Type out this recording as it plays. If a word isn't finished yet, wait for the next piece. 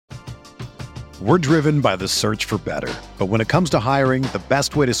We're driven by the search for better. But when it comes to hiring, the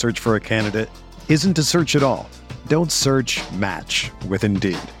best way to search for a candidate isn't to search at all. Don't search, match with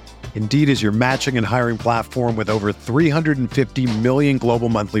Indeed. Indeed is your matching and hiring platform with over 350 million global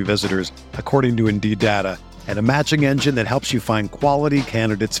monthly visitors, according to Indeed data, and a matching engine that helps you find quality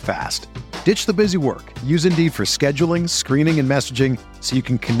candidates fast. Ditch the busy work. Use Indeed for scheduling, screening, and messaging so you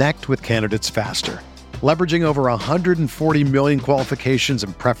can connect with candidates faster. Leveraging over 140 million qualifications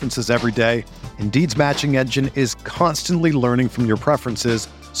and preferences every day, Indeed's matching engine is constantly learning from your preferences,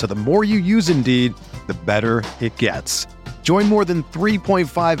 so the more you use Indeed, the better it gets. Join more than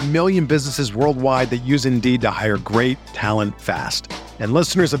 3.5 million businesses worldwide that use Indeed to hire great talent fast. And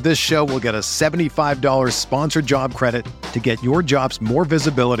listeners of this show will get a $75 sponsored job credit to get your jobs more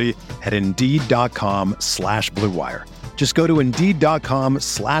visibility at Indeed.com/Blue Wire. Just go to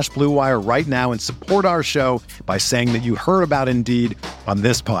Indeed.com/Blue Wire right now and support our show by saying that you heard about Indeed on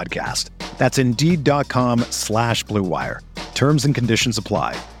this podcast. That's Indeed.com/Blue Wire. Terms and conditions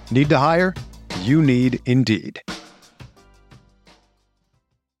apply. Need to hire? You need Indeed.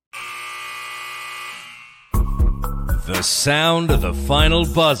 The sound of the final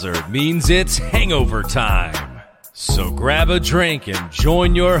buzzer means it's hangover time. So grab a drink and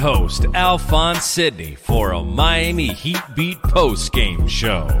join your host, Alphonse Sidney, for a Miami Heat Beat postgame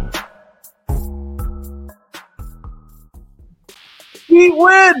show. Heat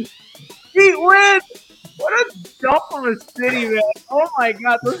win! Heat win! What a dump from a city, man. Oh my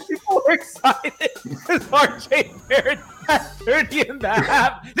God, those people were excited because RJ Barrett had 30 in the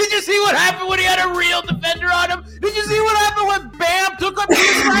half. Did you see what happened when he had a real defender on him? Did you see what happened when Bam took up the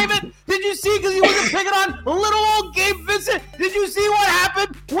assignment? Did you see because he wasn't picking on little old Gabe Vincent? Did you see what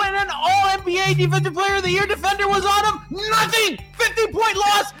happened when an All-NBA Defensive Player of the Year defender was on him? Nothing! 50-point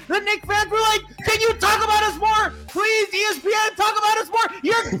loss! The Knicks fans were like, can you talk about us more? Please, ESPN, talk about us more!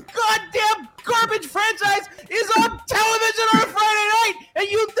 Your goddamn garbage franchise is on television on a Friday night, and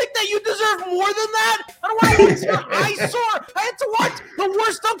you think that you deserve more than that? I don't want to watch your eyesore. I had to watch the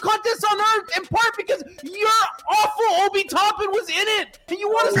worst dunk contest on earth, in part because your awful Obi Toppin was in it. And you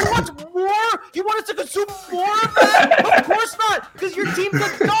want us to watch more? You want us to consume more of that? Of course not, because your team's a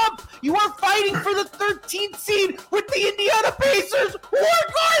dump. You are fighting for the 13th seed with the Indiana Pacers, who are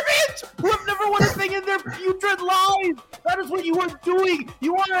garbage, who have never won a thing in their putrid lives. That is what you are doing.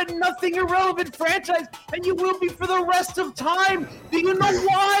 You are a nothing irrelevant franchise, and you will be for the rest of time. Do you know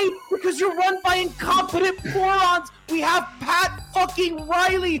why? Because you're run by incompetent morons. We have Pat fucking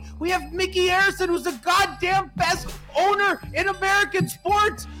Riley. We have Mickey Harrison, who's the goddamn best owner in American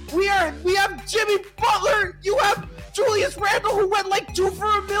sports. We have Jimmy Butler. You have Julius Randle, who went like 2 for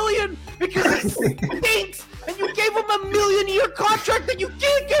 $1 million because he stinks. And you gave him $1 million-a-year contract and you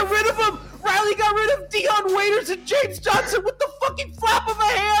can't get rid of him. Riley got rid of Deion Waiters and James Johnson with the fucking flap of a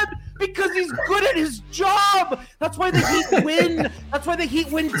hand because he's good at his job. That's why the Heat win. That's why the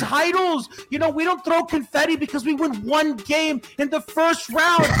Heat win titles. You know, we don't throw confetti because we win one game in the first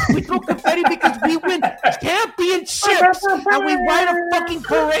round. We throw confetti because we win championships. And we ride a fucking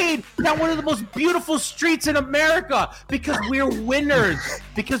parade down one of the most beautiful streets in America because we're winners.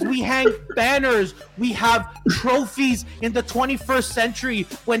 Because we hang banners. We have trophies in the 21st century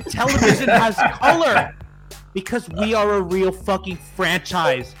when television has color. Because we are a real fucking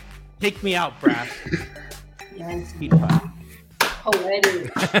franchise. Take me out, Brass. Yes. Heat fight.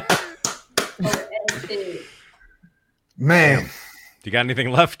 Poetic. Man. You got anything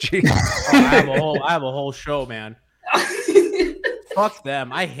left, G? Oh, I have a whole show, man. Fuck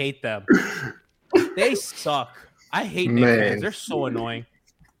them. I hate them. They suck. I hate Knicks fans. They're so annoying.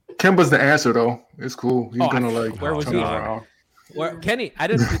 Kemba's the answer, though. It's cool. He's gonna where was he? Where Kenny? I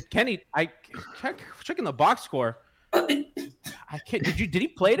checking the box score. I can't. Did he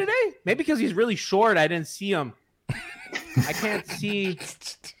play today? Maybe because he's really short. I didn't see him. I can't see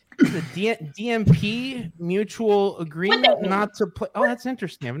the DMP mutual agreement not to play. Oh, that's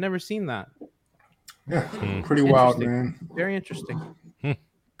interesting. I've never seen that. Yeah, pretty wild, man. Very interesting.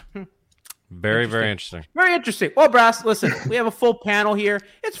 Very, very interesting. Very interesting. Well, Brass, listen, we have a full panel here.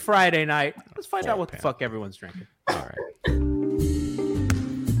 It's Friday night. Let's find out what the fuck everyone's drinking. All right.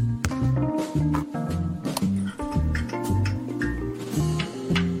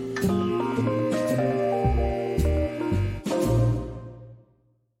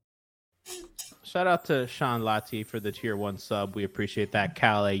 Shout out to Sean Lati for the tier 1 sub. We appreciate that.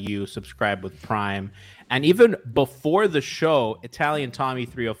 Cal AU subscribed with Prime. And even before the show, Italian Tommy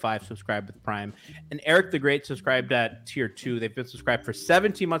 305 subscribed with Prime. And Eric the Great subscribed at tier 2. They've been subscribed for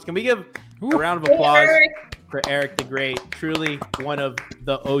 17 months. Can we give a round of applause for Eric the Great? Truly one of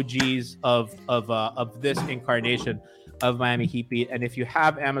the OGs of this incarnation. of Miami Heat Beat. And if you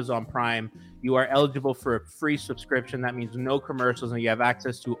have Amazon Prime, you are eligible for a free subscription. That means no commercials, and you have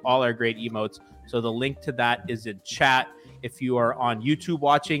access to all our great emotes. So the link to that is in chat. If you are on YouTube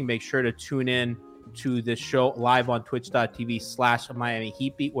watching, make sure to tune in to this show live on twitch.tv/Miami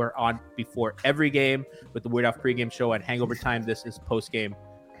Heat Beat. We're on before every game with the Weird Off pregame show at Hangover Time. This is postgame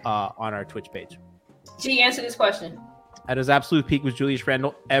on our Twitch page. G, answer this question. At his absolute peak, was Julius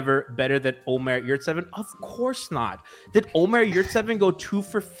Randle ever better than Omer Yurtseven? Of course not. Did Omer Yurtseven go 2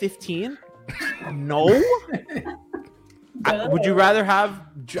 for 15? No. Would you rather have?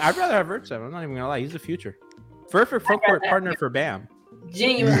 I'd rather have Yurtseven. I'm not even gonna lie. He's the future. Perfect front court partner for Bam.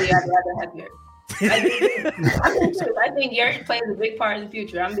 Genuinely, I'd rather have Yurt. I think Yurt plays a big part in the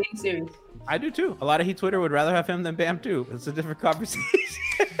future. I'm being serious. I do too. A lot of Heat Twitter would rather have him than Bam too. It's a different conversation.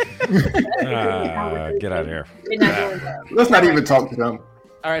 Get out of here. Let's not even talk to them.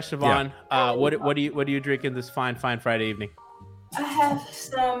 All right, Siobhan. What do you drink in this fine Friday evening? I have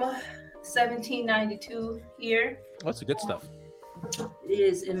some 1792 here. What's the good stuff? It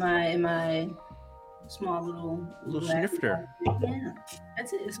is in my small little snifter. Yeah,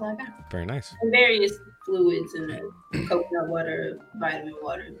 that's it. It's what I got. Very nice. And various fluids and coconut water, vitamin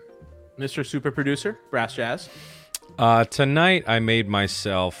water. Mr. Super Producer, Brass Jazz. Tonight I made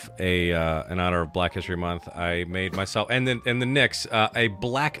myself in honor of Black History Month. I made myself and the Knicks a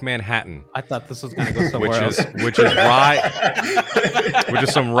Black Manhattan. I thought this was gonna go somewhere else. which is rye, which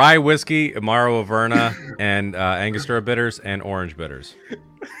is some rye whiskey, Amaro Averna, and Angostura bitters and orange bitters.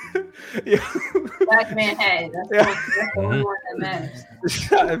 Black Manhattan. That's the only one that matters.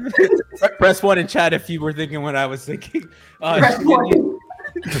 Press 1 in chat if you were thinking what I was thinking. Press 1.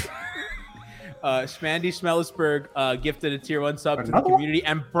 Schmandy Smellisberg gifted a tier 1 sub to the community,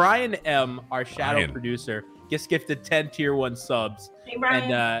 and Brian M, our shadow producer, just gifted 10 tier 1 subs. Hey,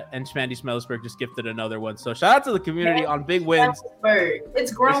 Brian. And Schmandy Smellisberg just gifted another one. So shout out to the community on big wins.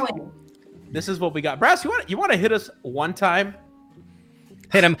 It's growing. This is what we got. Brass, you want to hit us one time?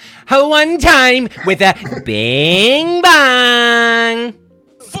 Hit him one time with a bing bang.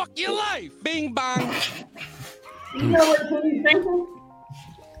 Fuck your life, bing bang. You know what he's drinking?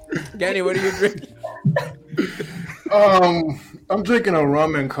 Danny, what are you drinking? I'm drinking a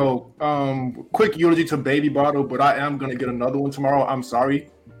rum and coke. Quick eulogy to Baby Bottle, but I am gonna get another one tomorrow. I'm sorry.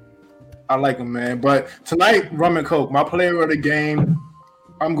 I like him, man. But tonight, rum and coke. My player of the game,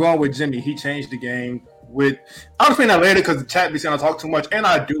 I'm going with Jimmy. He changed the game. I'll explain that later because the chat be saying I talk too much, and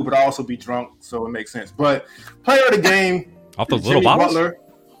I do, but I also be drunk, so it makes sense. But player of the game, off those little bottles. Butler.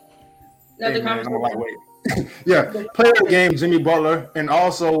 Hey, man, I'm a lightweight. Yeah, player of the game, Jimmy Butler, and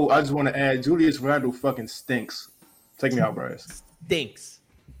also I just want to add, Julius Randle fucking stinks. Take me out, Bryce. Stinks.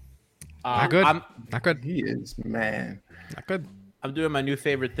 Not good. Not good. He is, man. Not good. I'm doing my new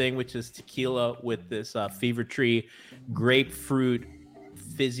favorite thing, which is tequila with this Fever Tree grapefruit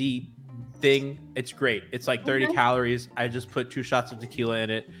fizzy thing. It's great. It's like 30 calories. I just put 2 shots of tequila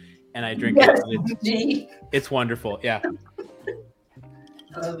in it, and I drink it. It's wonderful. Yeah.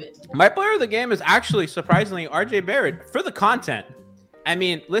 I love it. My player of the game is actually surprisingly RJ Barrett for the content. I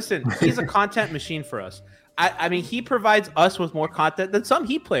mean, listen, he's a content machine for us. I mean, he provides us with more content than some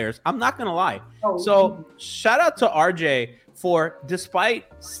Heat players. I'm not going to lie. So shout out to RJ for, despite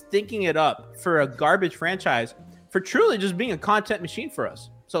stinking it up for a garbage franchise, for truly just being a content machine for us.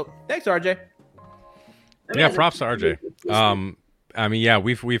 So thanks, RJ. Yeah, props to RJ. I mean, yeah,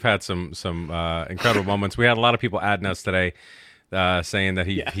 we've had some incredible moments. We had a lot of people adding us today, saying that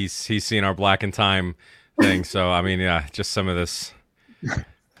he's seen our Black in Time thing. So I mean, yeah, just some of this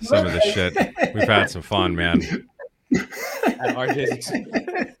shit. We've had some fun, man. RJ's.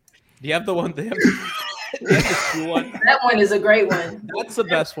 Do you have the one? Do you have the shoe one? That one is a great one. That's the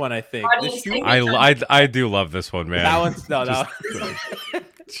best one, I think. The shoe. I do love this one, man. That one's no.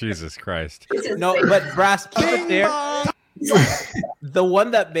 Jesus Christ. No, but Brass, keep it there. The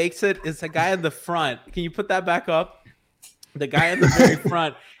one that makes it is the guy in the front. Can you put that back up? The guy in the very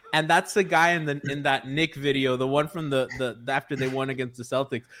front, and that's the guy in that Nick video, the one from the after they won against the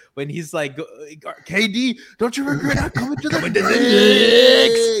Celtics, when he's like, "KD, don't you regret not coming to the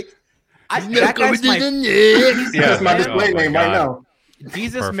Knicks?" That's my display name right now.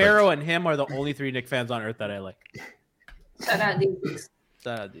 Jesus, perfect. Mero, and him are the only 3 Knicks fans on earth that I like. Shout out DJs.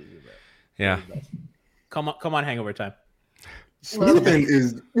 Yeah. Come on, Hangover time. Snooping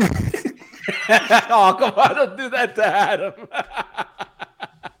is. Oh, come on! Don't do that to Adam.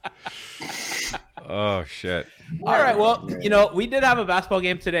 Oh shit! All right, well, we did have a basketball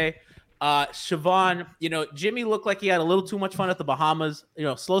game today. Siobhan, Jimmy looked like he had a little too much fun at the Bahamas.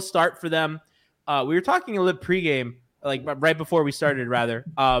 Slow start for them. We were talking a little pregame. like right before we started, rather.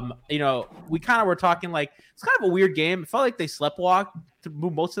 We kind of were talking like it's kind of a weird game. It felt like they sleptwalked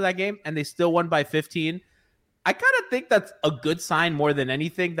through most of that game, and they still won by 15. I kind of think that's a good sign more than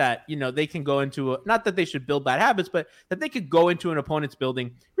anything that, they can go into not that they should build bad habits, but that they could go into an opponent's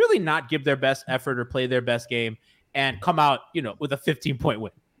building, really not give their best effort or play their best game and come out, with a 15-point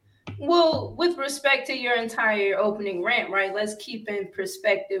win. Well, with respect to your entire opening rant, right, let's keep in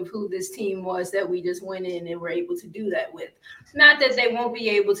perspective who this team was that we just went in and were able to do that with. Not that they won't be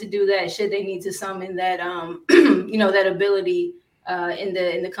able to do that should they need to summon that, that ability in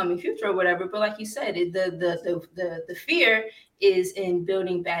the coming future or whatever. But like you said, the fear is in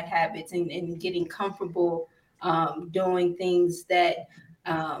building bad habits and getting comfortable doing things that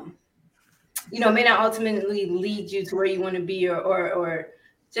may not ultimately lead you to where you want to be or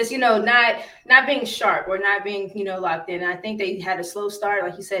just not being sharp or not being locked in. I think they had a slow start,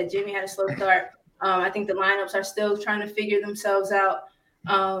 like you said. Jimmy had a slow start. I think the lineups are still trying to figure themselves out.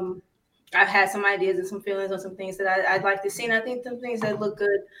 I've had some ideas and some feelings on some things that I'd like to see, and I think some things that look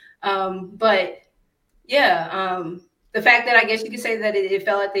good. The fact that I guess you could say that it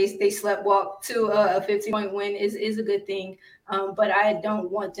felt like they sleptwalked to a 15-point win is a good thing. But I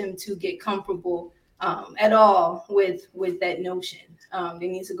don't want them to get comfortable at all with that notion. They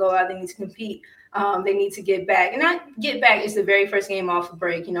need to go out. They need to compete. They need to get back. And not get back is the very first game off the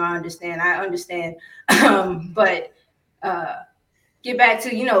break. I understand. But get back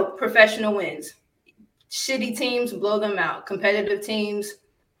to, professional wins. Shitty teams, blow them out. Competitive teams,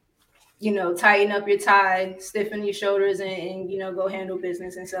 tighten up your tie, stiffen your shoulders, and go handle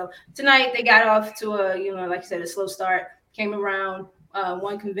business. And so tonight they got off to a, like I said, a slow start, came around,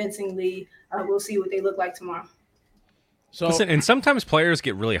 won convincingly. We'll see what they look like tomorrow. So, listen, and sometimes players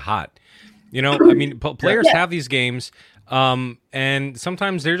get really hot. Players have these games, and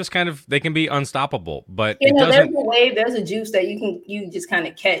sometimes they're just they can be unstoppable. But there's a wave, there's a juice that you just kind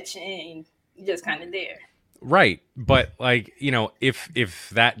of catch, and you're just kind of there. Right, but if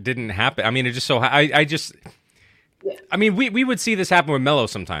that didn't happen, it just we would see this happen with Melo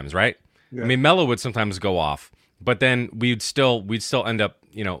sometimes, right? Yeah. Melo would sometimes go off, but then we'd still end up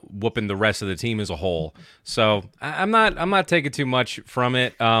whooping the rest of the team as a whole. So I'm not taking too much from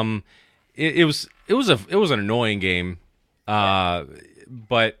it. It was an annoying game,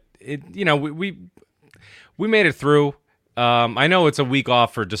 but we made it through. I know it's a week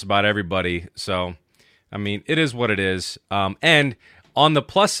off for just about everybody, so it is what it is. And on the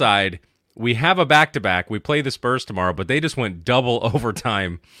plus side, we have a back-to-back. We play the Spurs tomorrow, but they just went double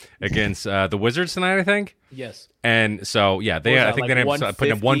overtime against the Wizards tonight, I think. Yes. And so, yeah, they ended up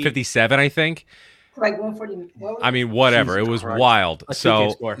putting up 157, I think. Like 140. Whatever. It was wild.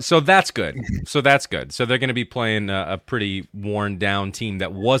 So that's good. So they're going to be playing a pretty worn-down team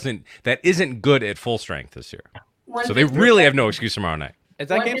that isn't good at full strength this year. So they really have no excuse tomorrow night. Is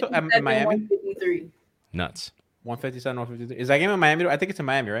that game in Miami? 153. Nuts. 157, 153. Is that game in Miami? I think it's in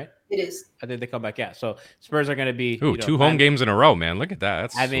Miami, right? It is. I think they come back. Yeah. So Spurs are going to be two home games in a row, man. Look at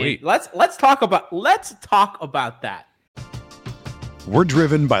that. That's sweet. Let's talk about that. We're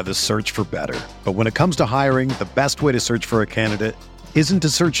driven by the search for better, but when it comes to hiring, the best way to search for a candidate isn't to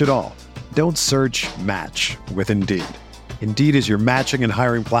search at all. Don't search, match with Indeed. Indeed is your matching and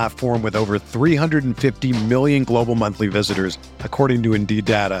hiring platform with over 350 million global monthly visitors, according to Indeed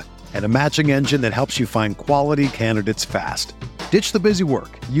data, and a matching engine that helps you find quality candidates fast. Ditch the busy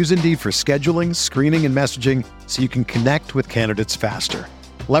work. Use Indeed for scheduling, screening, and messaging so you can connect with candidates faster.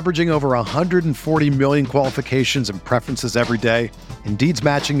 Leveraging over 140 million qualifications and preferences every day, Indeed's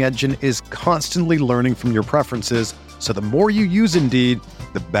matching engine is constantly learning from your preferences, so the more you use Indeed,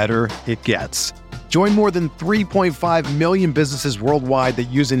 the better it gets. Join more than 3.5 million businesses worldwide that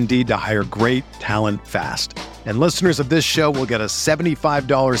use Indeed to hire great talent fast. And listeners of this show will get a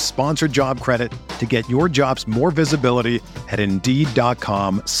 $75 sponsored job credit to get your jobs more visibility at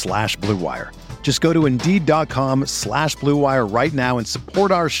Indeed.com/Blue Wire. Just go to Indeed.com/Blue Wire right now and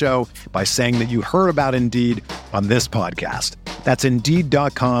support our show by saying that you heard about Indeed on this podcast. That's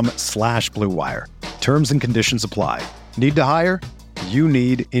Indeed.com/Blue Wire. Terms and conditions apply. Need to hire? You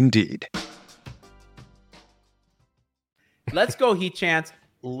need Indeed. Let's go Heat Chance,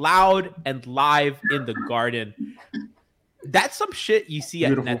 loud and live in the Garden. That's some shit you see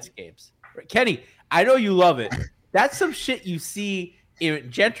at Nets games. Kenny, I know you love it. That's some shit you see in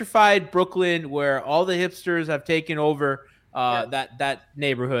gentrified Brooklyn where all the hipsters have taken over that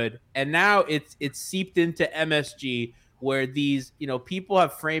neighborhood. And now it's seeped into MSG where these, people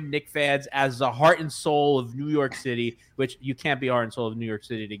have framed Knicks fans as the heart and soul of New York City, which you can't be heart and soul of New York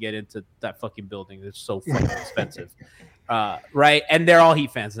City to get into that fucking building. It's so fucking expensive. Right? And they're all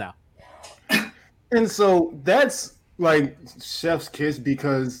Heat fans now. And so that's like chef's kiss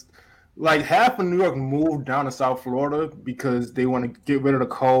because like half of New York moved down to South Florida because they want to get rid of the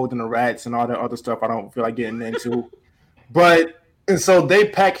cold and the rats and all that other stuff I don't feel like getting into. And so they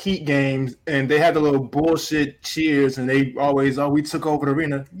pack Heat games and they had the little bullshit cheers and they always, we took over the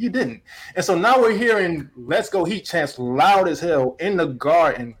arena. You didn't. And so now we're hearing Let's Go Heat chants loud as hell in the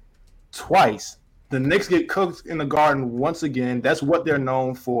Garden twice. The Knicks get cooked in the Garden once again. That's what they're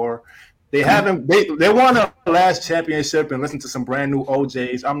known for. They won a last championship and listened to some brand new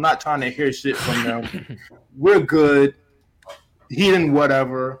OJs. I'm not trying to hear shit from them. We're good. Heat and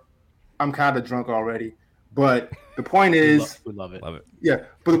whatever. I'm kind of drunk already. But the point is, we love it. Yeah,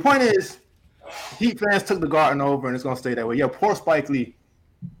 but the point is, Heat fans took the Garden over, and it's gonna stay that way. Yeah, poor Spike Lee.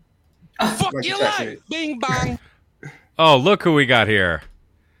 Fuck your life. Bing bang. Oh, look who we got here.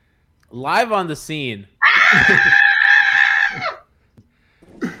 Live on the scene.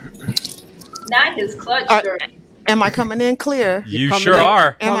 Not his clutch shirt. Am I coming in clear? You sure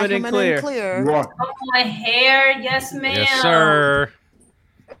are. Am I Coming in clear. You are. Oh, my hair. Yes, ma'am. Yes, sir.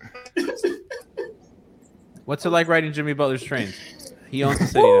 What's it like riding Jimmy Butler's trains? He owns the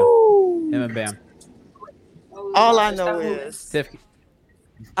city now. Him and Bam. All I know is Tiff.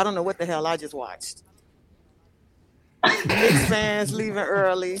 I don't know what the hell I just watched. Knicks fans leaving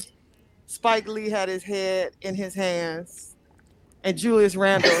early. Spike Lee had his head in his hands, and Julius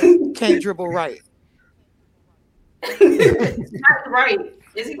Randle can't dribble right. Not right.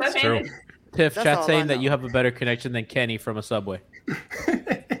 Is he left-handed? Tiff, That's chat all I saying that know. you have a better connection than Kenny from a Subway.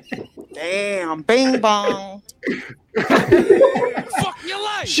 Damn, bing bong. Fuck your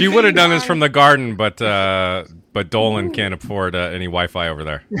life. She would have done this from the Garden, but Dolan can't afford any Wi-Fi over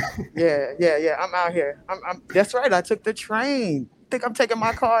there. Yeah. I'm out here. I'm. That's right. I took the train. Think I'm taking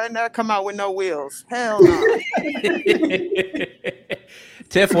my car in there? Come out with no wheels? Hell no.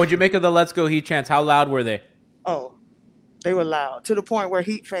 Tiff, what'd you make of the Let's Go Heat chants? How loud were they? Oh, they were loud to the point where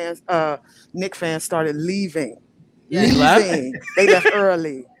Knicks fans started leaving. They left? They left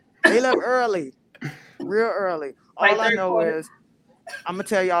early. Real early. Like All I third know quarter. is, I'm gonna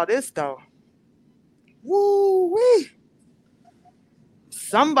tell y'all this though. Woo wee!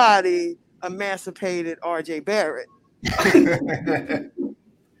 Somebody emancipated R.J. Barrett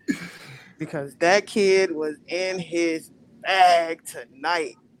because that kid was in his bag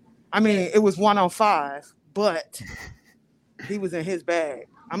tonight. I mean, it was 1-on-5, but he was in his bag.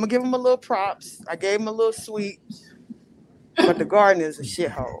 I'm gonna give him a little props. I gave him a little sweet, but the Garden is a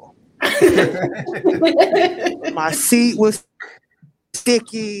shithole. My seat was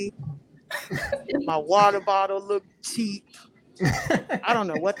sticky. My water bottle looked cheap. I don't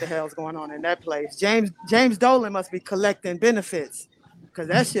know what the hell's going on in that place. James Dolan must be collecting benefits because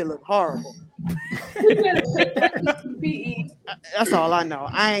that shit looked horrible. That's all I know.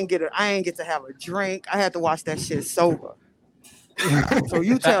 I ain't get to have a drink. I had to watch that shit sober. So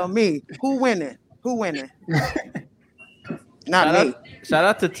you tell me, who winning? Not me. Shout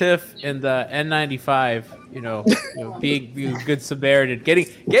out to Tiff in the N95. Being a good Samaritan,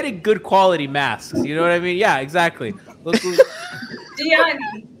 getting good quality masks. You know what I mean? Yeah, exactly.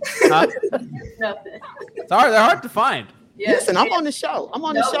 Gianni. Huh? Nothing. They're hard to find. Yeah. Listen, I'm on the show.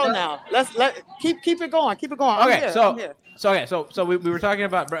 Now. Let's keep it going. Okay, so we were talking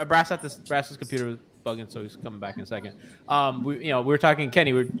about Brass's computer was bugging, so he's coming back in a second. We were talking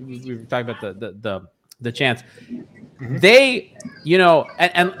Kenny. We were talking about the chants. They,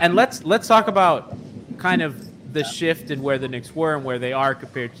 and let's talk about kind of the shift in where the Knicks were and where they are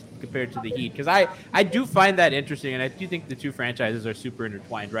compared to the Heat, because I do find that interesting, and I do think the two franchises are super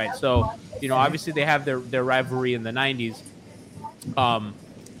intertwined, right? So obviously they have their rivalry in the 90s,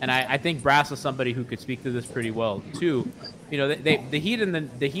 and I think Brass is somebody who could speak to this pretty well too. The Heat and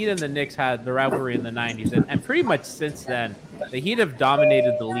the Knicks had the rivalry in the 90s, and pretty much since then the Heat have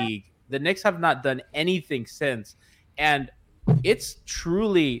dominated the league. The Knicks have not done anything since, and it's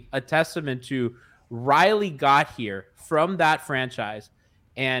truly a testament to Riley got here from that franchise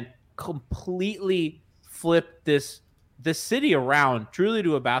and completely flipped this city around truly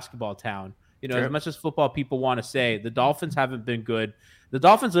to a basketball town. As much as football people want to say, the Dolphins haven't been good. The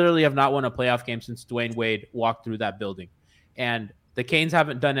Dolphins literally have not won a playoff game since Dwayne Wade walked through that building. And the Canes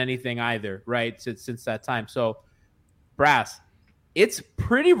haven't done anything either, right, since that time. So, Brass, it's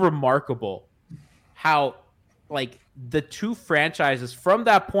pretty remarkable how, the two franchises from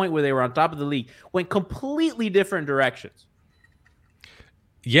that point where they were on top of the league went completely different directions.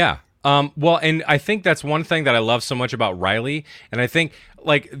 Yeah. Well, and I think that's one thing that I love so much about Riley. And I think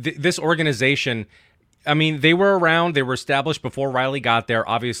this organization, I mean, they were around, they were established before Riley got there,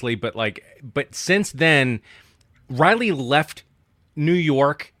 obviously. But since then, Riley left New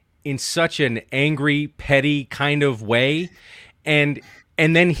York in such an angry, petty kind of way, and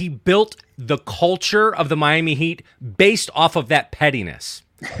then he built the culture of the Miami Heat based off of that pettiness,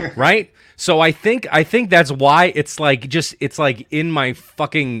 right? So I think that's why it's like in my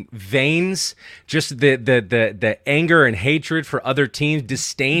fucking veins, just the anger and hatred for other teams,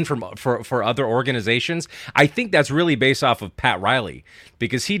 disdain for other organizations. I think that's really based off of Pat Riley,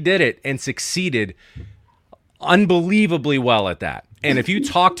 because he did it and succeeded unbelievably well at that. And if you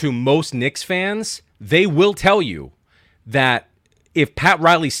talk to most Knicks fans, they will tell you that if Pat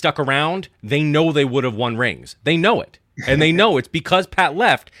Riley stuck around, they know they would have won rings. They know it. And they know it's because Pat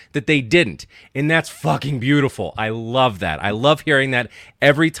left that they didn't. And that's fucking beautiful. I love that. I love hearing that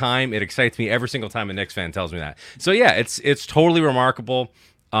every time. It excites me every single time a Knicks fan tells me that. So yeah, it's totally remarkable.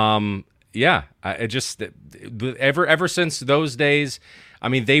 Yeah, I just ever since those days, I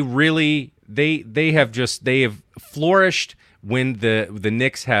mean, they really they have flourished when the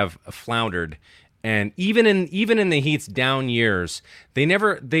Knicks have floundered. And even in the Heat's down years, they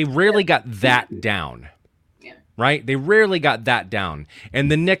rarely got that down. Right? They rarely got that down. And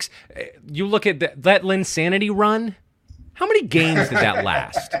the Knicks, you look at that Linsanity run, how many games did that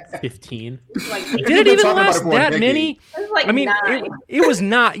last? 15. Did it even last that many? I mean, it was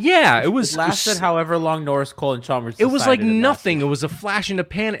not. Yeah, it was. It lasted however long Norris Cole and Chalmers. It was like nothing. It was a flash in the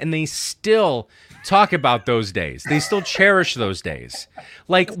pan, and they still talk about those days. They still cherish those days.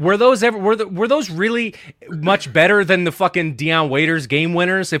 Like, were those really much better than the fucking Deion Waiters game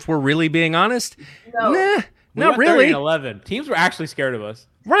winners? If we're really being honest, No. Nah. We Not went really. 30-11. Teams were actually scared of us.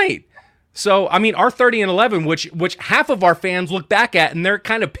 Right. So, I mean, our 30-11, which half of our fans look back at, and they're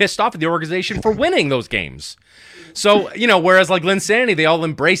kind of pissed off at the organization for winning those games. So, whereas like Linsanity, they all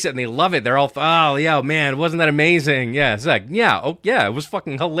embrace it and they love it. They're all, oh, yeah, man, wasn't that amazing? Yeah, it's like, yeah, it was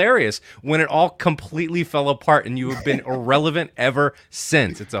fucking hilarious when it all completely fell apart and you have been irrelevant ever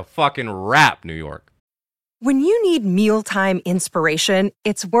since. It's a fucking wrap, New York. When you need mealtime inspiration,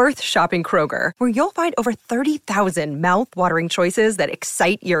 it's worth shopping Kroger, where you'll find over 30,000 mouth-watering choices that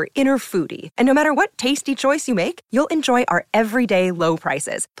excite your inner foodie. And no matter what tasty choice you make, you'll enjoy our everyday low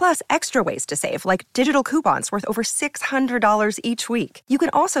prices, plus extra ways to save, like digital coupons worth over $600 each week. You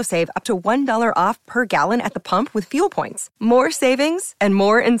can also save up to $1 off per gallon at the pump with fuel points. More savings and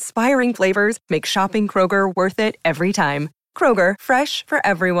more inspiring flavors make shopping Kroger worth it every time. Kroger, fresh for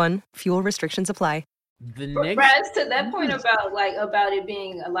everyone. Fuel restrictions apply. The Knicks, Brad, to that point about it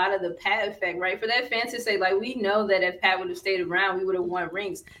being a lot of the Pat effect, right? For that fan to say, like, we know that if Pat would have stayed around, we would have won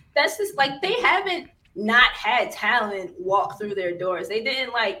rings. That's just like, they haven't not had talent walk through their doors. They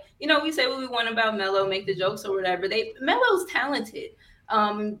didn't, like, we say what we want about Melo, make the jokes or whatever. Melo's talented.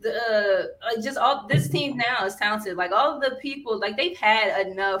 Just all this team now is talented. Like, all the people, like, they've had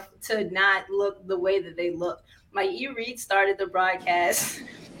enough to not look the way that they look. Like, E. Reed started the broadcast.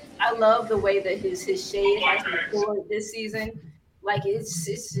 I love the way that his shade has matured this season. Like, it's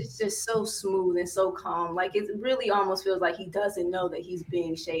just so smooth and so calm. Like, it really almost feels like he doesn't know that he's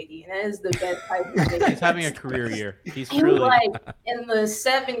being shady. And that is the best type of shade. He's having a career year. He's truly like, in the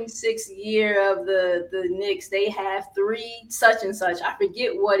 76th year of the Knicks, they have 3 such and such. I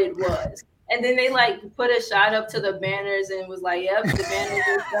forget what it was. And then they put a shot up to the banners and was like, "Yep, the banners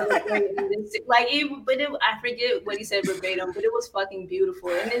are celebrating." I forget what he said verbatim, but it was fucking beautiful.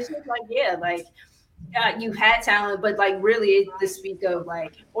 And it's just like, you had talent, but really to speak of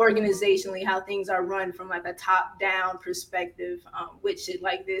organizationally how things are run from a top down perspective, which shit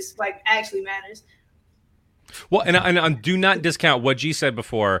like this actually matters. Well, and do not discount what G said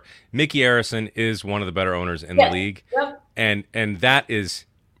before. Mickey Arison is one of the better owners in the league, and that is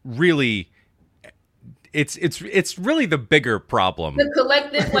really. It's really the bigger problem. The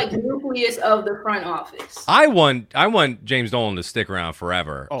collective nucleus of the front office. I want James Dolan to stick around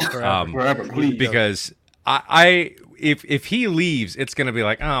forever. Oh, forever, please. Because if he leaves, it's gonna be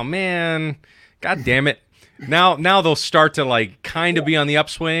like, oh man, god damn it. Now they'll start to kind of be on the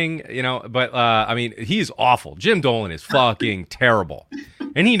upswing, But I mean, he's awful. Jim Dolan is fucking terrible,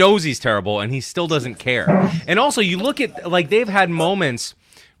 and he knows he's terrible, and he still doesn't care. And also, you look at they've had moments.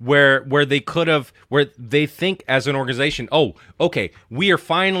 Where they think as an organization, oh, okay, we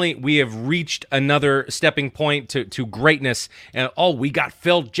have reached another stepping point to greatness, and we got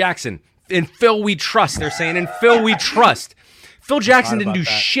Phil Jackson. In Phil we trust, they're saying, in Phil we trust. Phil Jackson didn't do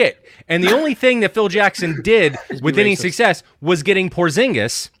shit. And the only thing that Phil Jackson did with any success was getting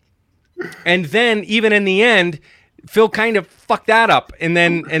Porzingis. And then even in the end, Phil kind of fucked that up, and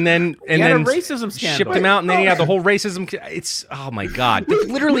then racism scandal. Shipped him out, and then he had the whole racism. It's oh my god, that's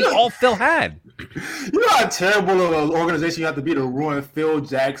literally all Phil had. You know how terrible of an organization you have to be to ruin Phil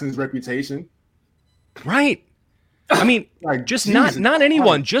Jackson's reputation, right? I mean, Like, just Jesus not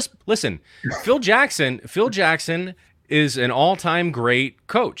anyone. Christ. Just listen. Phil Jackson is an all-time great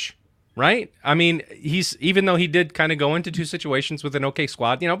coach, right? I mean, even though he did kind of go into two situations with an okay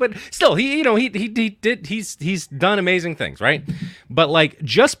squad, but still, he's done amazing things, right? But like,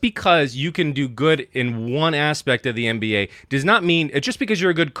 just because you can do good in one aspect of the NBA does not mean just because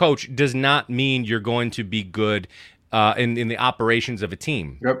you're a good coach does not mean you're going to be good in the operations of a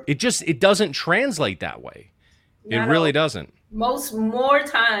team. Yep. It doesn't translate that way. It really doesn't. More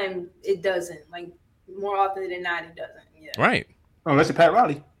time it doesn't. Like more often than not, it doesn't. Yeah. Right. Unless you're Pat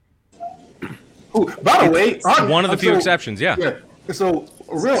Riley. Who, by the way, One of the few exceptions. Yeah. So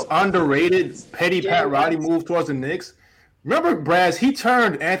a real underrated petty Pat Riley move towards the Knicks. Remember, Braz? He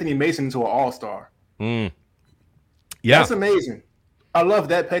turned Anthony Mason into an all-star. Yeah. That's amazing. I love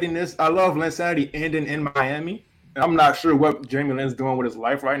that pettiness. I love Linsanity ending in Miami. And I'm not sure what Jeremy Lin's doing with his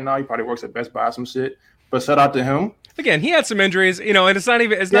life right now. He probably works at Best Buy or some shit. But shout out to him. Again, he had some injuries, and it's not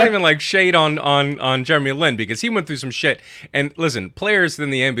even like shade on Jeremy Lin because he went through some shit. And listen, players in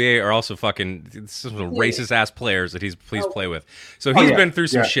the NBA are also fucking some racist ass players that he's pleased play with. So he's been through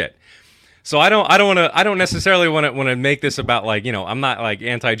some shit. So I don't necessarily want to make this about like, I'm not like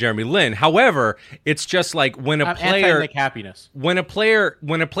anti Jeremy Lin. However, it's just like when a player happiness. When a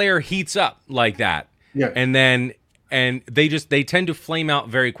player heats up like that, and they tend to flame out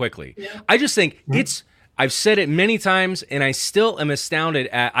very quickly. Yeah. I just think I've said it many times, and I still am astounded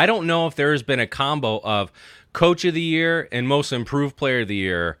at. I don't know if there has been a combo of Coach of the Year and Most Improved Player of the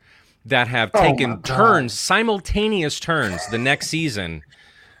Year that have taken simultaneous turns the next season,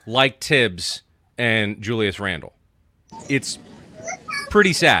 like Tibbs and Julius Randle. It's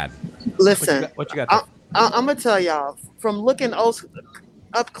pretty sad. Listen, what you got? I'm gonna tell y'all from looking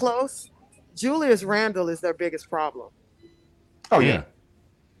up close, Julius Randle is their biggest problem. Oh yeah.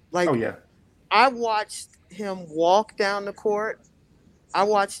 I watched him walk down the court. I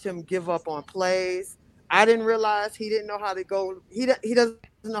watched him give up on plays. I didn't realize he didn't know how to go. He doesn't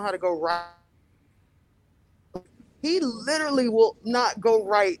know how to go right. He literally will not go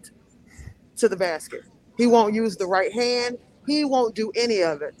right to the basket. He won't use the right hand. He won't do any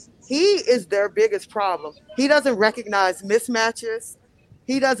of it. He is their biggest problem. He doesn't recognize mismatches.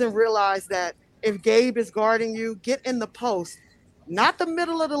 He doesn't realize that if Gabe is guarding you, get in the post, not the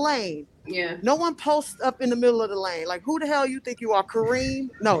middle of the lane. Yeah. No one posts up in the middle of the lane. Like, who the hell you think you are, Kareem?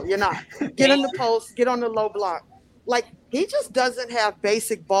 No, you're not. Get in the post, get on the low block. Like, he just doesn't have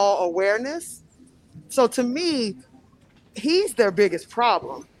basic ball awareness. So to me, he's their biggest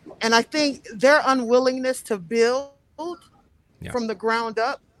problem. And I think their unwillingness to build from the ground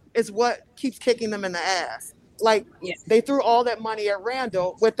up is what keeps kicking them in the ass. Like, they threw all that money at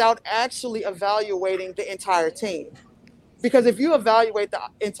Randall without actually evaluating the entire team. Because if you evaluate the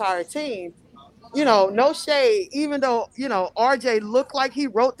entire team, no shade, even though, RJ looked like he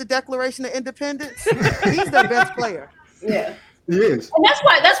wrote the Declaration of Independence, he's their best player. Yeah. He is. And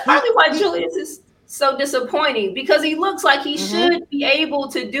that's probably why Julius is so disappointing, because he looks like he should be able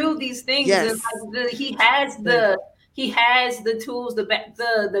to do these things. Yes. And he has the tools,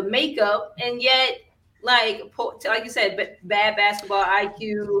 the makeup, and yet, like you said, bad basketball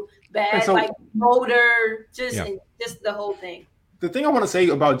IQ, bad motor, just the whole thing. The thing I want to say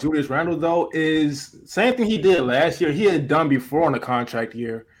about Julius Randle, though, is same thing he did last year. He had done before on the contract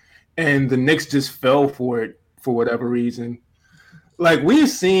year, and the Knicks just fell for it for whatever reason. Like, we've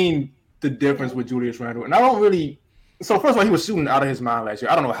seen the difference with Julius Randle, and I don't really. So first of all, he was shooting out of his mind last year.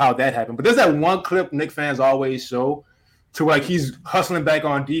 I don't know how that happened, but there's that one clip Knicks fans always show, to like he's hustling back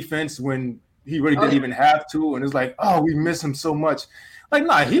on defense when he really didn't even have to, and it's like, oh, we miss him so much. Like,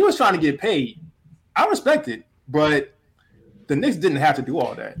 nah, he was trying to get paid. I respect it, but the Knicks didn't have to do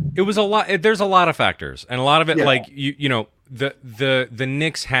all that. It was a lot. There's a lot of factors, and a lot of it, like the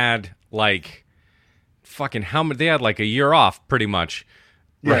Knicks had like fucking how much? They had like a year off, pretty much.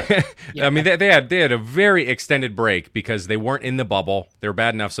 Right. I mean, they had a very extended break because they weren't in the bubble. They were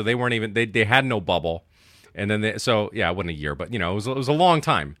bad enough, so they weren't even. They had no bubble, and then it wasn't a year, but it was a long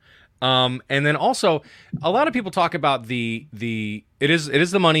time. And then also, a lot of people talk about it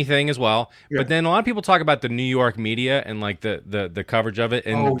is the money thing as well. Yeah. But then a lot of people talk about the New York media and like the coverage of it,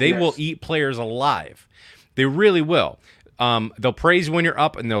 and they will eat players alive. They really will. They'll praise you when you're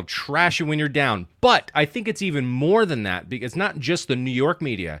up and they'll trash you when you're down. But I think it's even more than that, because it's not just the New York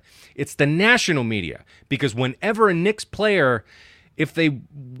media, it's the national media. Because whenever a Knicks player, if they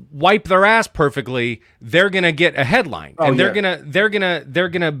wipe their ass perfectly, they're gonna get a headline, and they're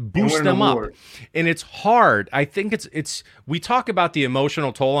gonna boost them up, and it's hard. I think it's we talk about the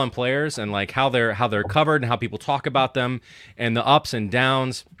emotional toll on players and like how they're covered and how people talk about them and the ups and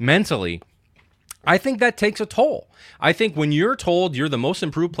downs mentally. I think that takes a toll. I think when you're told you're the most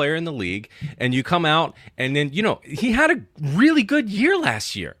improved player in the league and you come out and then, he had a really good year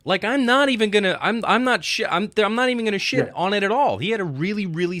last year. Like, I'm not even going to shit on it at all. He had a really,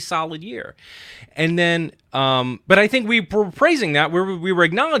 really solid year. And then, but I think we were praising that. We were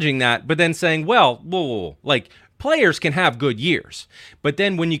acknowledging that, but then saying, whoa, like, players can have good years. But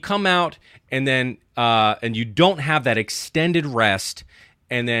then when you come out and then, and you don't have that extended rest,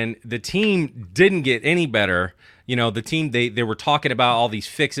 and then the team didn't get any better. The team, they were talking about all these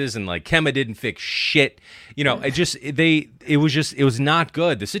fixes and like Kemba didn't fix shit. It was not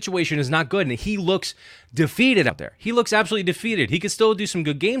good. The situation is not good. And he looks defeated out there. He looks absolutely defeated. He could still do some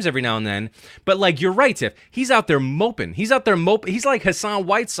good games every now and then. But like, you're right, Tiff. He's out there moping. He's like Hassan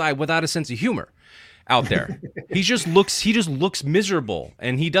Whiteside without a sense of humor out there. He just looks miserable.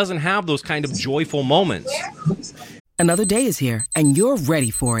 And he doesn't have those kind of joyful moments. Another day is here, and you're ready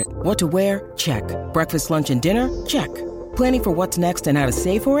for it. What to wear? Check. Breakfast, lunch, and dinner? Check. Planning for what's next and how to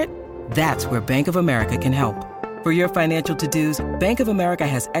save for it? That's where Bank of America can help. For your financial to-dos, Bank of America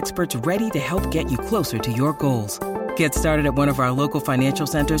has experts ready to help get you closer to your goals. Get started at one of our local financial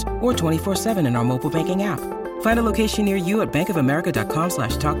centers or 24/7 in our mobile banking app. Find a location near you at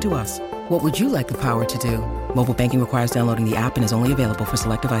bankofamerica.com/talktous. What would you like the power to do? Mobile banking requires downloading the app and is only available for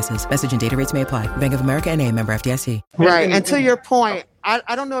select devices. Message and data rates may apply. Bank of America N.A., member FDIC. Right. And to your point,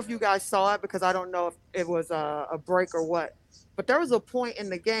 I don't know if you guys saw it because I don't know if it was a break or what. But there was a point in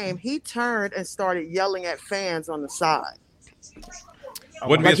the game, he turned and started yelling at fans on the side.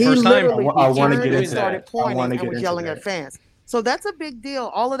 Wouldn't be his first time. I want to get into started that. pointing and was yelling at fans. So that's a big deal.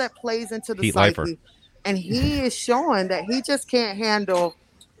 All of that plays into the Heat psyche. lifer. And he is showing that he just can't handle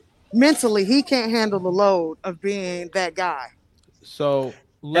mentally. He can't handle the load of being that guy. So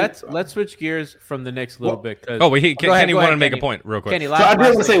let's switch gears from the Knicks a little bit. Kenny wanted to make a point real quick. Kenny, I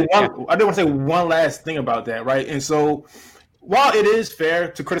did want to say one last thing about that, right? And so, while it is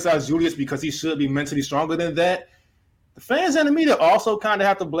fair to criticize Julius because he should be mentally stronger than that, the fans and the media also kind of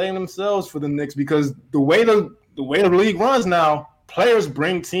have to blame themselves for the Knicks because the way the league runs now, players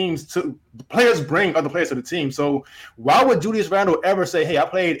bring other players to the team. So why would Julius Randle ever say, "Hey, I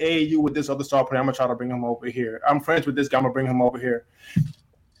played AAU with this other star player. I'm gonna try to bring him over here. I'm friends with this guy. I'm gonna bring him over here."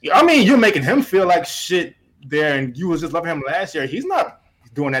 I mean, you're making him feel like shit there, and you was just loving him last year. He's not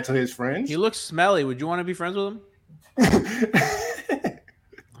doing that to his friends. He looks smelly. Would you want to be friends with him? I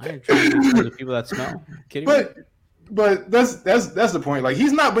ain't trying to be friends with people that smell. Kidding me? But that's the point. Like,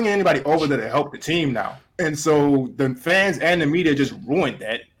 he's not bringing anybody over there to help the team now, and so the fans and the media just ruined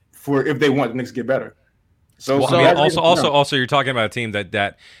that for if they want the Knicks to get better. Also, you're talking about a team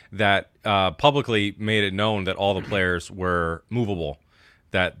that publicly made it known that all the players were movable,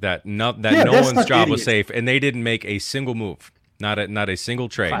 that no one's job was safe, and they didn't make a single move, not a single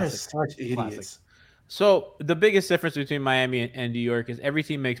trade. Such idiots. Classic. So the biggest difference between Miami and New York is every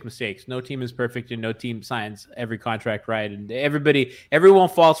team makes mistakes. No team is perfect, and no team signs every contract right. And everyone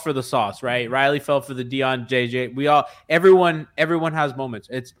falls for the sauce, right? Riley fell for the Dion JJ. Everyone has moments.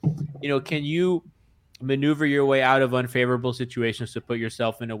 It's, can you maneuver your way out of unfavorable situations to put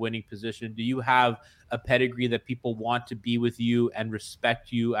yourself in a winning position? Do you have a pedigree that people want to be with you and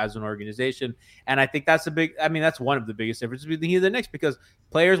respect you as an organization? And I think that's one of the biggest differences between the Knicks, because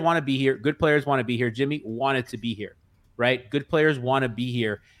players want to be here. Good players want to be here. Jimmy wanted to be here, right? Good players want to be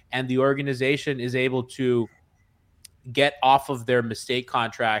here. And the organization is able to get off of their mistake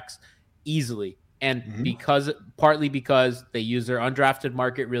contracts easily. And partly because they use their undrafted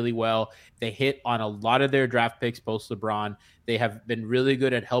market really well, they hit on a lot of their draft picks post LeBron. They have been really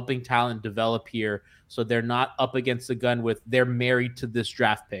good at helping talent develop here, so they're not up against the gun with they're married to this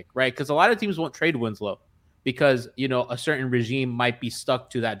draft pick, right? Because a lot of teams won't trade Winslow because a certain regime might be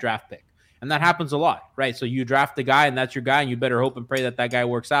stuck to that draft pick, and that happens a lot, right? So you draft the guy, and that's your guy, and you better hope and pray that guy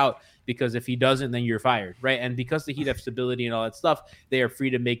works out. Because if he doesn't, then you're fired, right? And because the Heat have stability and all that stuff, they are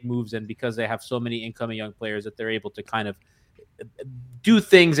free to make moves. And because they have so many incoming young players that they're able to kind of do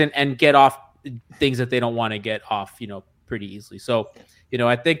things and get off things that they don't want to get off, pretty easily. So,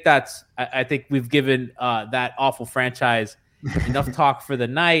 I think we've given that awful franchise enough talk for the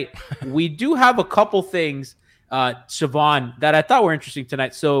night. We do have a couple things, Siobhan, that I thought were interesting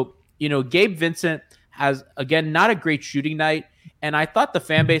tonight. So, Gabe Vincent has, again, not a great shooting night. And I thought the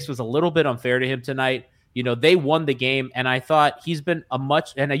fan base was a little bit unfair to him tonight. They won the game, and I thought he's been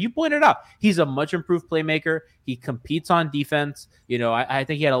and you pointed out, he's a much improved playmaker. He competes on defense. I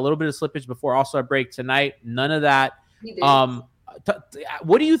think he had a little bit of slippage before All-Star break tonight. None of that.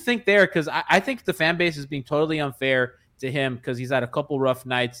 What do you think there? Because I think the fan base is being totally unfair to him because he's had a couple rough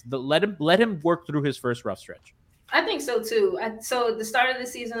nights. Let him work through his first rough stretch. I think so too. So at the start of the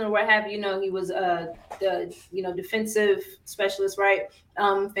season or what have you, he was the defensive specialist, right?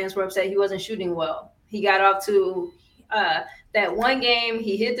 Fans were upset he wasn't shooting well. He got off to that one game.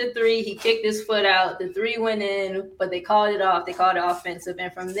 He hit the three. He kicked his foot out. The three went in, but they called it off. They called it offensive,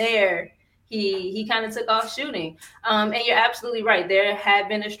 and from there he kind of took off shooting. And you're absolutely right. There had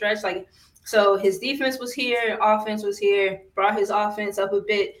been a stretch so his defense was here, offense was here, brought his offense up a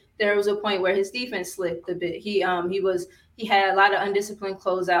bit. There was a point where his defense slipped a bit. He had a lot of undisciplined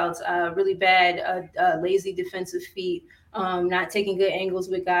closeouts, really bad, lazy defensive feet, not taking good angles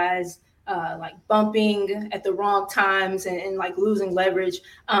with guys, like bumping at the wrong times and like losing leverage.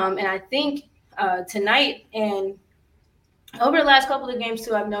 And I think tonight and over the last couple of games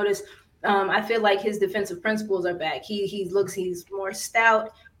too, I've noticed. I feel like his defensive principles are back. He's more stout.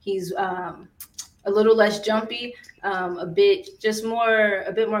 He's a little less jumpy, a bit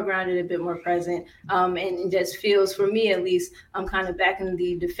more grounded, a bit more present, and it just feels, for me at least, I'm kind of back in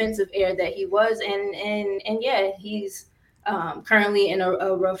the defensive air that he was, and yeah, he's currently in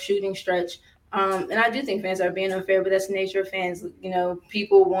a rough shooting stretch. And I do think fans are being unfair, but that's the nature of fans.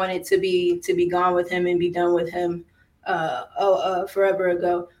 People wanted to be gone with him and be done with him forever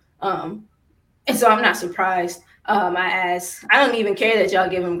ago. And so I'm not surprised. I don't even care that y'all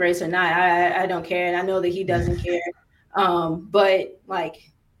give him grace or not. I don't care, and I know that he doesn't care. But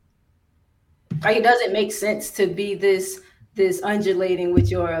it doesn't make sense to be this undulating with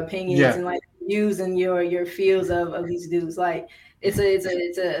your opinions and like using your feels of these dudes. Like it's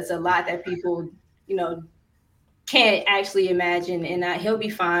a lot that people can't actually imagine, and he'll be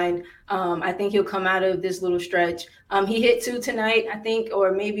fine. I think he'll come out of this little stretch. He hit 2 tonight, I think,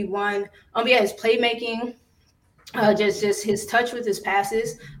 or maybe 1. His playmaking, just his touch with his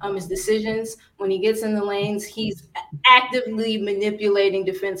passes, his decisions when he gets in the lanes. He's actively manipulating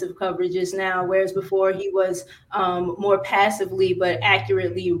defensive coverages now, whereas before he was more passively but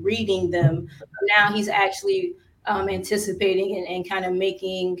accurately reading them. Now he's actually anticipating and kind of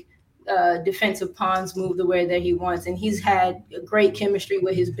making defensive pawns move the way that he wants, and he's had great chemistry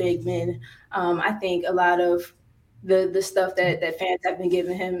with his big men. I think a lot of the stuff that fans have been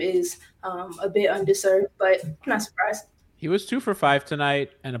giving him is a bit undeserved, but I'm not surprised. He was 2 for 5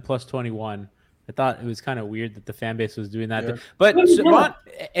 tonight and a plus 21. I thought it was kind of weird that the fan base was doing that. Yeah. But Siobhan,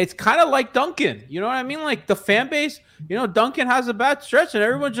 it's kind of like Duncan. You know what I mean? Like the fan base, Duncan has a bad stretch and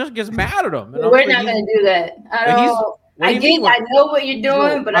everyone just gets mad at him. We're not going to do that. I know what you're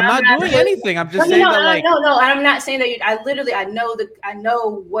doing, but I'm not doing anything. I'm just saying that. No. I'm not saying that. I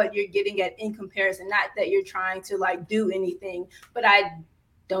know what you're getting at in comparison. Not that you're trying to like do anything, but I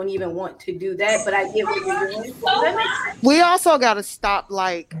don't even want to do that. But I get what you're doing. We also got to stop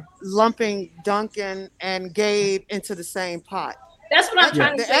like lumping Duncan and Gabe into the same pot. That's what I'm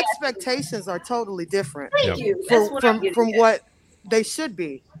trying to say. The expectations are totally different. Thank you. From what they should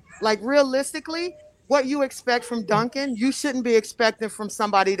be. Like realistically, what you expect from Duncan, you shouldn't be expecting from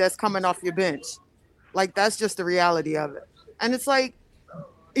somebody that's coming off your bench. Like, that's just the reality of it. And it's like,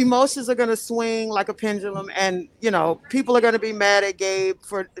 emotions are going to swing like a pendulum. And, people are going to be mad at Gabe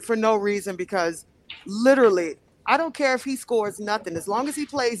for no reason, because literally, I don't care if he scores nothing. As long as he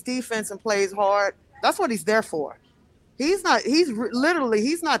plays defense and plays hard, that's what he's there for. He's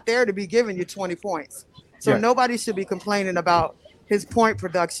not there to be giving you 20 points. So nobody should be complaining about his point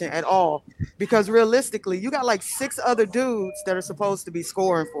production at all, because realistically, you got like 6 other dudes that are supposed to be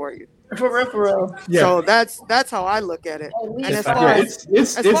scoring for you. For real. Yeah. So that's how I look at it. And as far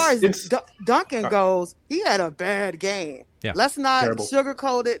as Duncan goes, he had a bad game. Yeah. Let's not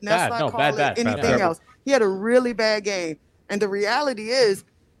sugarcoat it. Let's not call it anything else. He had a really bad game. And the reality is,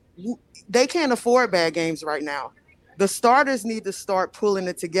 they can't afford bad games right now. The starters need to start pulling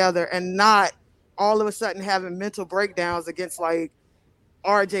it together and not all of a sudden having mental breakdowns against like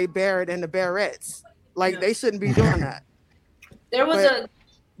RJ Barrett and the Barretts. Like they shouldn't be doing that. There was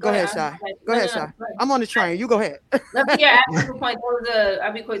Go ahead, Shy. Go ahead, Shy. I'm on the train. You go ahead.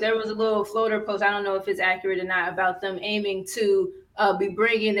 I'll be quick. There was a little floater post. I don't know if it's accurate or not, about them aiming to be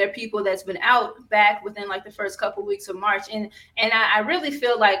bringing their people that's been out back within like the first couple weeks of March. And I really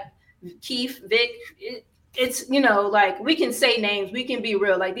feel like Keith, Vic, it's, like we can say names, we can be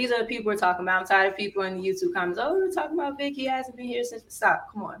real. Like these are the people we're talking about. I'm tired of people in the YouTube comments. Oh, we're talking about Vic. He hasn't been here since. Stop.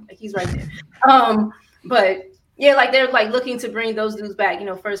 Come on. Like he's right there. But yeah, like they're like looking to bring those dudes back,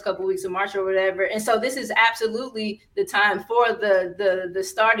 first couple weeks of March or whatever. And so this is absolutely the time for the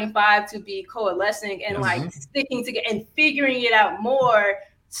starting 5 to be coalescing and like sticking together and figuring it out more,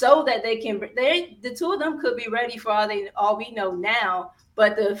 so that they can. The 2 of them could be ready for all we know now.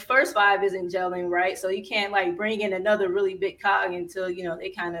 But the first 5 isn't gelling, right? So you can't like bring in another really big cog until they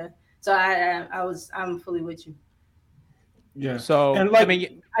kind of. So I'm fully with you. Yeah. So and like,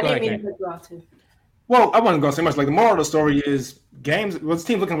 I didn't mean to put you off too. Well, I wasn't going to say much. Like the moral of the story is this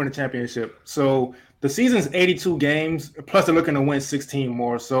team looking to win a championship. So the season's 82 games, plus they're looking to win 16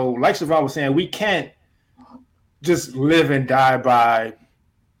 more. So like Siobhan was saying, we can't just live and die by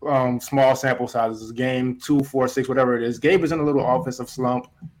small sample sizes. Game 2, 4, 6, whatever it is. Gabe is in a little offensive slump.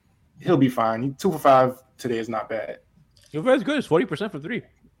 He'll be fine. 2 for 5 today is not bad. You're very good. It's 40% from 3.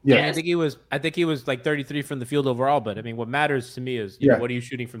 Yeah, I think he was like 33 from the field overall. But I mean, what matters to me is you know, what are you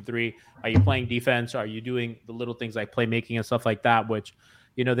shooting from 3? Are you playing defense? Are you doing the little things like playmaking and stuff like that? Which,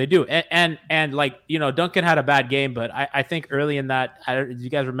 you know, they do. And like, you know, Duncan had a bad game, but I think early in that, do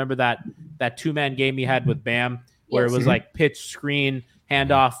you guys remember that 2-man game he had with Bam, where it was like pitch, screen,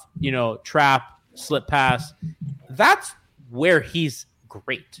 handoff, you know, trap, slip pass. That's where he's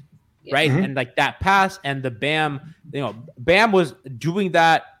great. Right. And like that pass and the Bam, you know, Bam was doing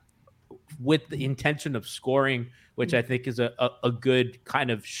that with the intention of scoring, which I think is a good kind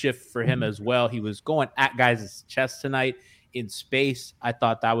of shift for him as well. He was going at guys' chests tonight in space. I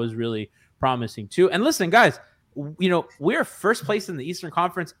thought that was really promising too. And listen, guys, you know, we're first place in the Eastern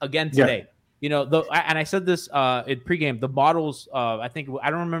Conference again today. Yeah. You know, and I said this in pregame, the Models, I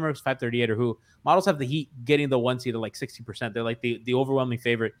don't remember if it's 538 or who. Models have the Heat getting the 1 seed at like 60%. They're like the overwhelming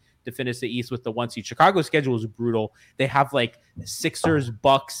favorite to finish the East with the 1 seed. Chicago's schedule is brutal. They have like Sixers,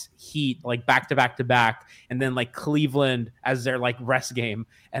 Bucks, Heat, like back to back to back, and then like Cleveland as their like rest game,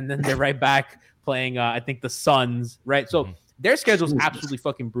 and then they're right back playing I think the Suns, right? So their schedule is absolutely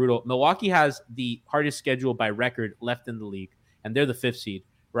fucking brutal. Milwaukee has the hardest schedule by record left in the league, and they're the 5th seed.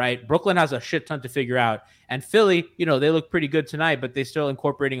 Right. Brooklyn has a shit ton to figure out. And Philly, you know, they look pretty good tonight, but they're still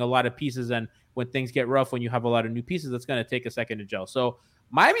incorporating a lot of pieces. And when things get rough, when you have a lot of new pieces, that's going to take a second to gel. So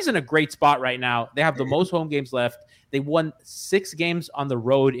Miami's in a great spot right now. They have the most home games left. They won 6 games on the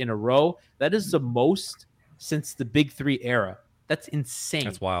road in a row. That is the most since the Big 3 era. That's insane.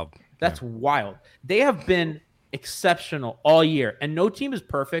 That's wild. That's wild. They have been exceptional all year. And no team is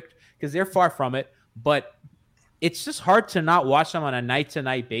perfect because they're far from it. But it's just hard to not watch them on a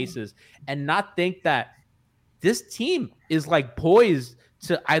night-to-night basis and not think that this team is like poised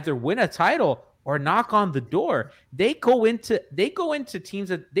to either win a title or knock on the door. They go into teams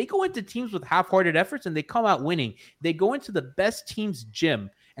with half-hearted efforts and they come out winning. They go into the best team's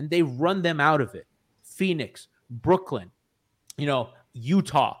gym and they run them out of it. Phoenix, Brooklyn, you know,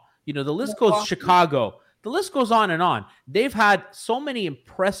 Utah, you know, the list goes, Chicago. The list goes on and on. They've had so many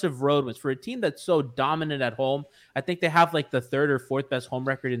impressive road wins for a team that's so dominant at home. I think they have like the 3rd or 4th best home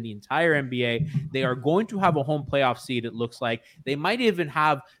record in the entire NBA. They are going to have a home playoff seed, it looks like. They might even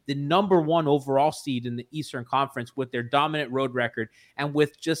have the number 1 overall seed in the Eastern Conference with their dominant road record and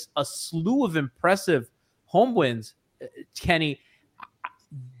with just a slew of impressive home wins. Kenny,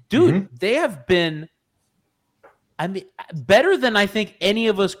 dude, they have been, I mean, better than I think any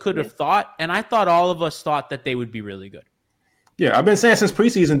of us could have thought. And I thought all of us thought that they would be really good. Yeah, I've been saying since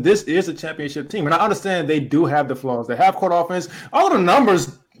preseason, this is a championship team. And I understand they do have the flaws. The half-court offense, all the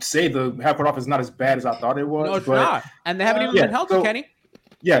numbers say the half-court offense is not as bad as I thought it was. No, it's not. And they haven't even been healthy, Kenny.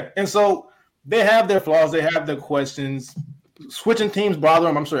 Yeah, and so they have their flaws. They have their questions. Switching teams bother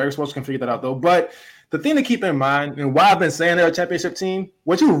them. I'm sure Eric Spoelstra can figure that out, though. But the thing to keep in mind, and why I've been saying they're a championship team,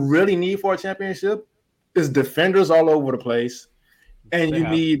 what you really need for a championship is defenders all over the place, and you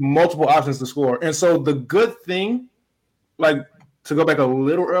need multiple options to score. And so the good thing, like to go back a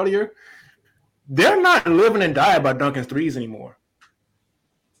little earlier, they're not living and dying by Duncan's threes anymore.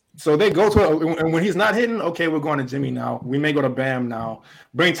 So they go to and when he's not hitting, okay, we're going to Jimmy now. We may go to Bam now.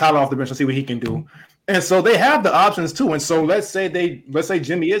 Bring Tyler off the bench and see what he can do. And so they have the options too. And so let's say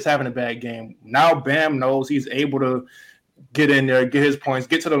Jimmy is having a bad game. Now Bam knows he's able to get in there, get his points,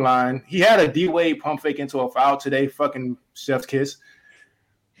 get to the line. He had a D-Wade pump fake into a foul today. Fucking chef's kiss.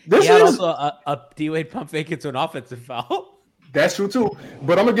 He had also a D-Wade pump fake into an offensive foul. That's true too.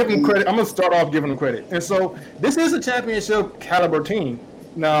 But I'm going to give him credit. I'm going to start off giving him credit. And so this is a championship caliber team.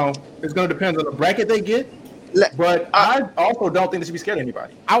 Now, it's going to depend on the bracket they get. But I also don't think they should be scared of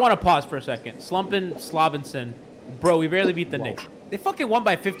anybody. I want to pause for a second. Slumpin, Slobinson. Bro, we barely beat the Knicks. They fucking won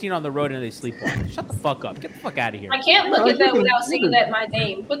by 15 on the road and they sleepwalk. Shut the fuck up. Get the fuck out of here. I can't look at that without seeing that my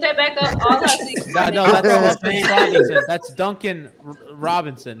name. Put that back up. All I see is my No, that's Robinson. That's Duncan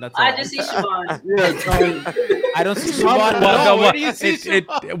Robinson. That's all. I just see Siobhan. I don't see Siobhan. Where do you see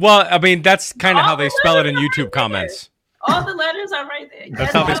Siobhan? Well, I mean, that's kind of how they spell it in YouTube comments. All the letters are right there.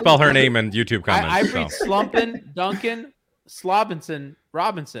 That's how they spell her name in YouTube comments. I read Slumpin, Duncan, Slobinson,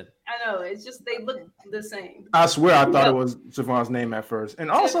 Robinson. I know. It's just they look the same. I swear I thought it was Javon's name at first.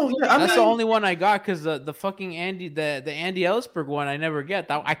 And also, that's the only one I got because the fucking the Andy Ellisberg one I never get.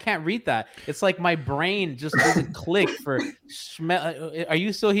 I can't read that. It's like my brain just doesn't click for Are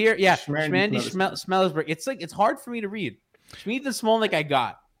you still here? Yeah, Schmandy Schmellisberg. It's like it's hard for me to read. Schmeeth and Smolnik I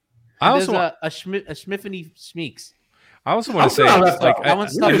got. I also a Schmiffany Smeeks. I also want to say like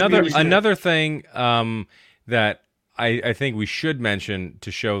another thing that I think we should mention to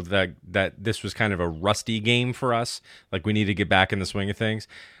show that this was kind of a rusty game for us, like we need to get back in the swing of things,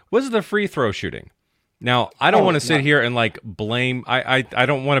 was the free throw shooting. Now, I don't want to sit here and like blame. I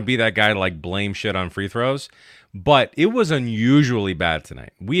don't want to be that guy to like blame shit on free throws, but it was unusually bad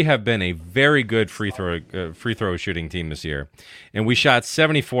tonight. We have been a very good free throw shooting team this year, and we shot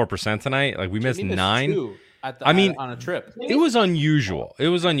 74% tonight. Like we missed 9. On a trip, it was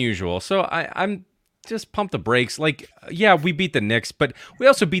unusual. So I'm just pump the brakes. Like, yeah, we beat the Knicks, but we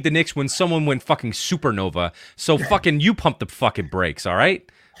also beat the Knicks when someone went fucking supernova. So fucking you pump the fucking brakes, all right?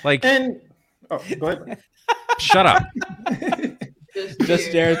 Like, go ahead. Shut up.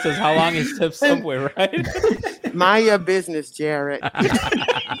 Just Jared says, "How long is Tip Subway?" Right? Mind your business, Jared.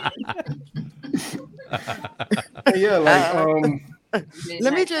 Yeah, like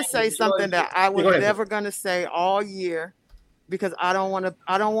let me just say something that I was never gonna say all year, because I don't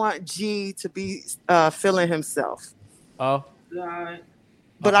want G to be feeling himself. Oh,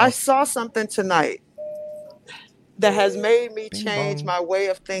 but I saw something tonight that has made me change my way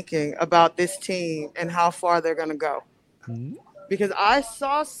of thinking about this team and how far they're gonna go. Because I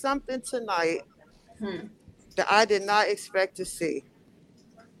saw something tonight that I did not expect to see.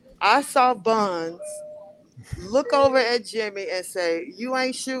 I saw Buns look over at Jimmy and say, "You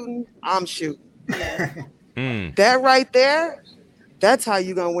ain't shooting, I'm shooting." That right there, that's how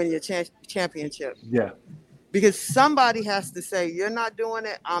you're going to win your championship. Yeah. Because somebody has to say, "You're not doing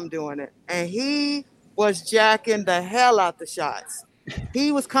it, I'm doing it." And he was jacking the hell out the shots.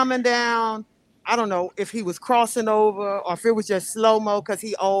 He was coming down. I don't know if he was crossing over or if it was just slow-mo because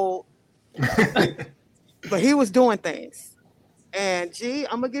he old. But he was doing things. And G,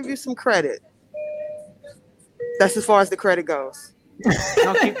 I'm going to give you some credit. That's as far as the credit goes.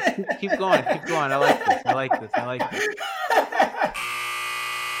 No, keep going. I like this.